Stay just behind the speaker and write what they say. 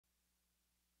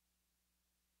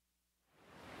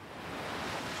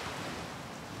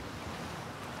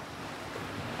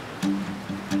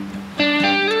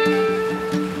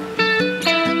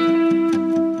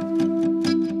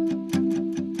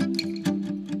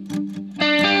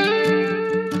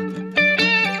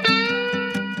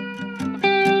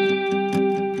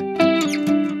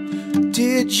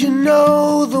you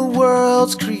know the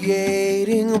world's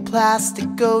creating a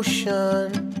plastic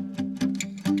ocean,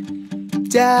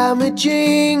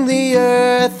 damaging the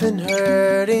earth and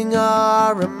hurting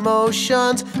our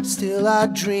emotions? Still I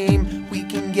dream we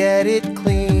can get it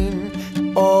clean.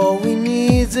 All we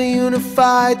need's a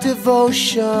unified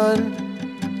devotion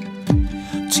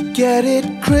to get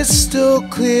it crystal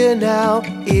clear now.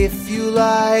 If you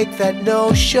like that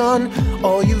notion,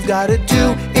 all you've gotta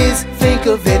do is think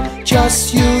of it,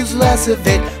 just use less of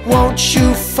it. Won't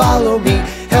you follow me,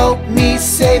 help me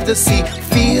save the sea?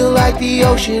 Feel like the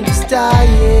ocean is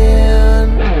dying.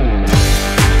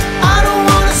 I don't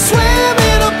wanna swim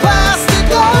in a plastic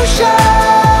ocean.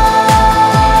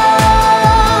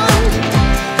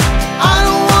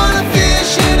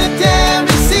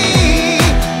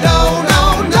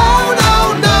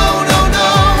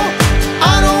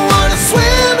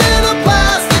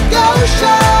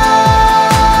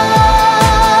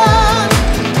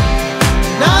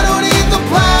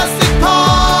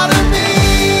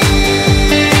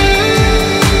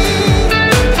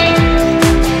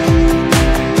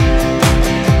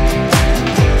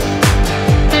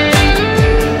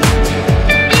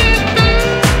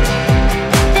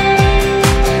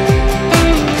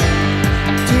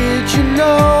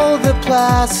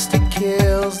 Plastic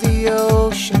kills the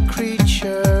ocean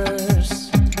creatures.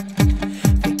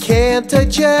 They can't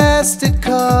digest it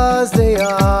 'cause they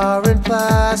aren't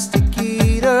plastic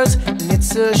eaters. And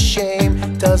it's a shame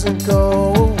it doesn't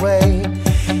go away,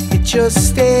 it just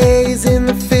stays in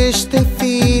the fish they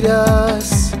feed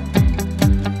us.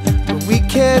 But we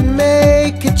can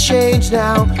make a change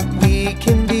now, we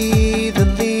can be the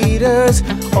leaders.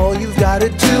 All you've gotta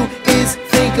do is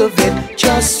think of it,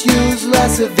 just use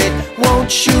less of it.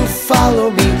 Won't you follow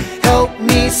me, help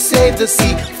me save the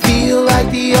sea? Feel like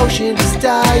the ocean is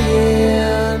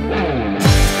dying.